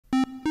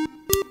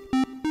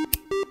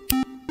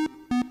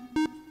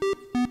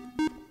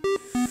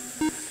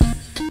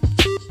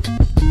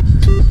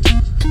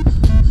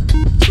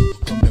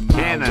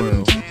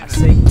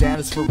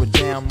just for a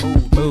down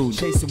mood.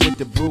 Chasing with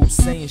the brew,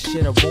 saying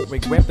shit I won't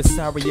regret, but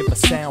sorry if I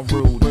sound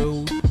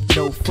rude.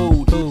 No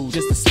food,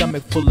 just a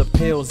stomach full of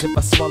pills. If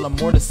I swallow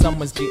more, then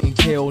someone's getting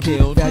killed.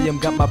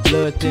 Valium got my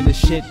blood thin as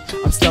shit.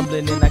 I'm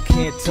stumbling and I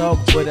can't talk,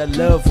 but I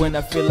love when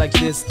I feel like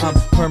this. I'm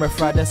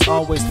perma-fried, that's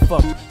always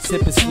fucked.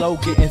 Sipping slow,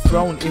 getting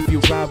thrown. If you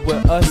ride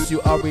with us, you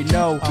already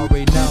know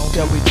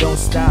that we don't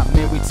stop,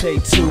 man. We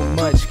take too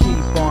much, keep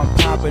on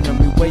popping them.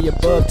 We way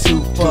above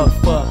too fuck.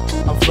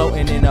 I'm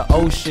floating in the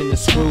ocean, the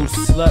screwed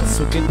slut.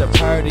 So get the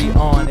party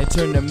on and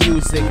turn the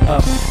music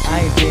up.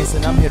 I ain't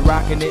dancing, I'm here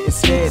rocking it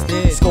instead.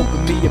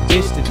 Scoping me a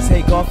bitch to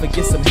take off and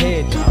get some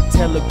head.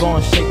 Tell her go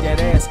and shake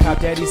that ass, cop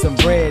daddy some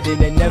bread. And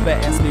they never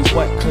ask me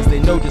what, cause they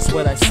know just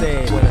what I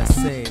said.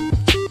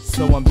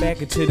 So I'm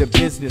back into the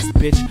business,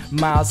 bitch.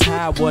 Miles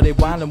high, what they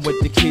wildin' what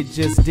the kid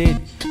just did.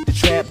 The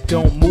trap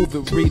don't move,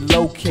 it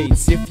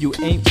relocates. If you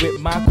ain't with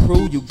my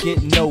crew, you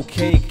get no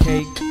cake.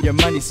 Your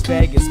money's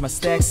faggots, my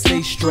stacks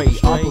stay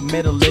straight. Upper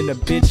metal in a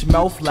bitch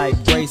mouth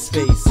like brace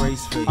face.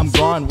 I'm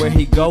gone where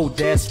he go,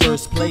 that's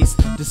first place.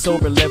 The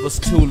sober level's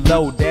too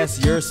low,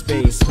 that's your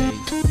space.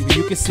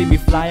 You can see me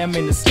fly, I'm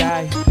in the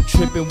sky,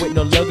 tripping with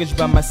no luggage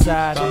by my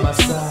side.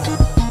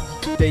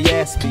 They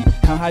ask me,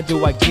 how high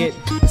do I get?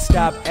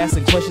 Stop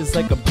asking questions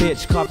like a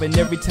bitch, coughing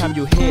every time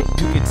you hit.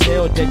 You can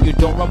tell that you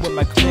don't run with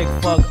my click.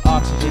 Fuck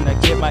oxygen, I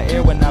get my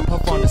air when I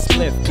puff on the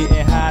spliff.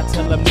 Getting high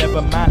till I'm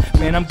never mind.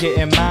 Man, I'm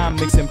getting mine,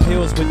 mixing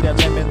pills with that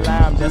lemon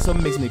lime. That's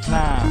what makes me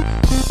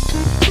climb.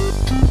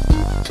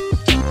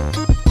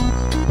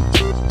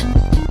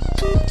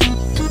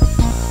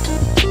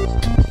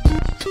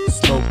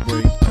 Smoke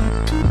break.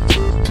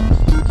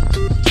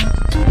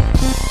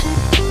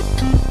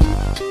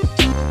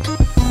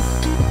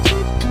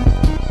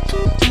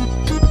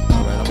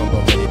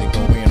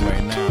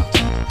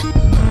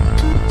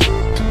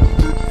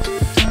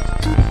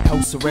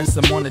 Arrest,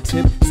 I'm on the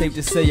tip, safe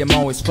to say I'm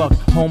always fucked.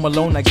 Home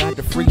alone, I got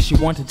the freak, she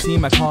want a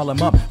team, I call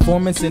them up.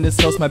 Formants in this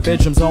house, my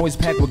bedroom's always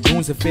packed with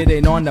goons. If it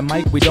ain't on the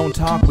mic, we don't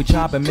talk, we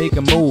chop and make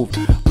a move.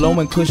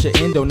 Blowing kush or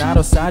Indo, not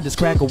outside, just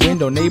crack a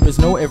window. Neighbors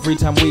know every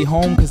time we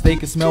home, cause they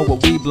can smell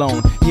what we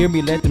blown. Hear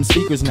me, let them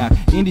speakers knock.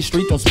 Indie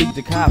street, don't speak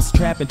to cops.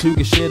 Trapping to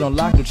get shit on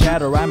lock, no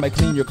chatter, I might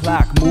clean your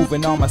clock.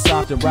 Moving on my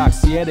softer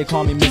rocks, yeah, they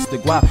call me Mr.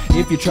 Guap.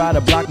 If you try to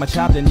block my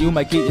chop, then you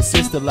might get your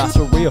sister lost.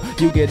 For real,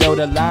 you get out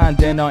of line,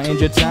 then I'll end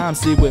your time.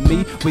 See with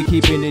me, we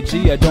keepin' it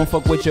G, I don't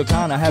fuck with your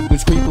kind. I have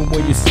goons creeping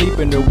when you're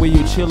sleeping, or when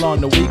you chill on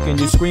the weekend.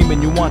 You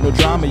screaming, you want no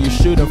drama, you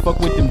shouldn't fuck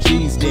with them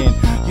G's then.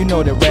 You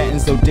know that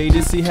rattin's so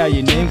dated, see how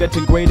your name got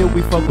degraded.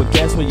 We fuck with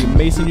gas when you're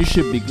Mason, you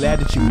should be glad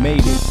that you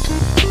made it.